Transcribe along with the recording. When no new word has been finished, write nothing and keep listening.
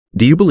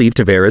Do you believe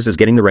Tavares is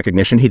getting the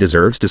recognition he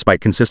deserves despite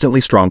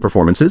consistently strong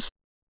performances?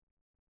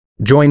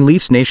 Join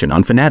Leafs Nation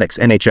on Fanatics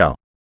NHL.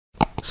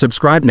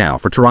 Subscribe now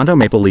for Toronto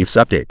Maple Leafs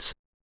updates.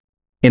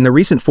 In the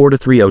recent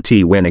 4-3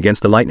 OT win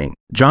against the Lightning,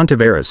 John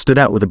Tavares stood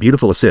out with a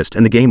beautiful assist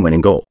and the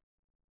game-winning goal.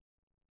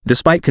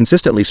 Despite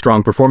consistently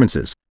strong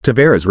performances,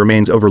 Tavares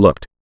remains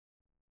overlooked.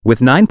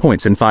 With 9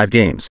 points in 5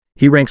 games,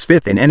 he ranks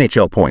 5th in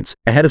NHL points,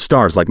 ahead of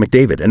stars like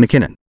McDavid and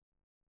McKinnon.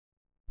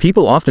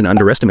 People often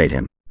underestimate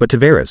him, but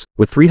Tavares,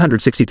 with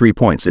 363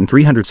 points in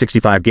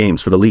 365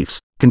 games for the Leafs,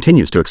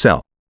 continues to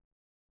excel.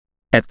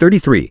 At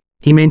 33,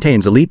 he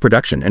maintains elite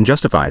production and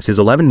justifies his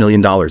 $11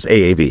 million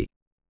AAV.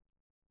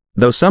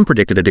 Though some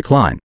predicted a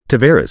decline,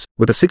 Tavares,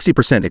 with a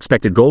 60%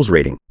 expected goals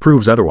rating,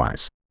 proves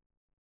otherwise.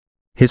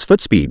 His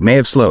foot speed may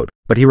have slowed,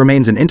 but he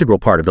remains an integral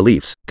part of the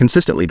Leafs,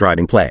 consistently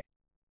driving play.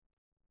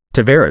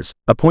 Tavares,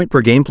 a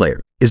point-per-game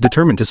player, is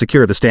determined to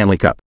secure the Stanley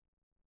Cup.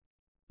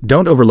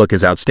 Don't overlook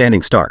his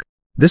outstanding start.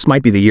 This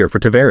might be the year for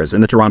Tavares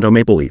and the Toronto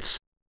Maple Leafs.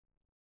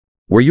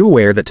 Were you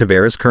aware that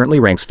Tavares currently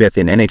ranks 5th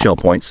in NHL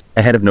points,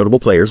 ahead of notable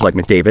players like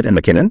McDavid and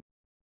McKinnon?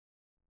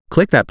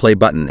 Click that play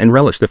button and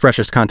relish the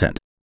freshest content.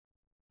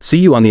 See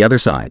you on the other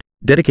side,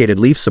 dedicated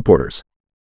Leafs supporters.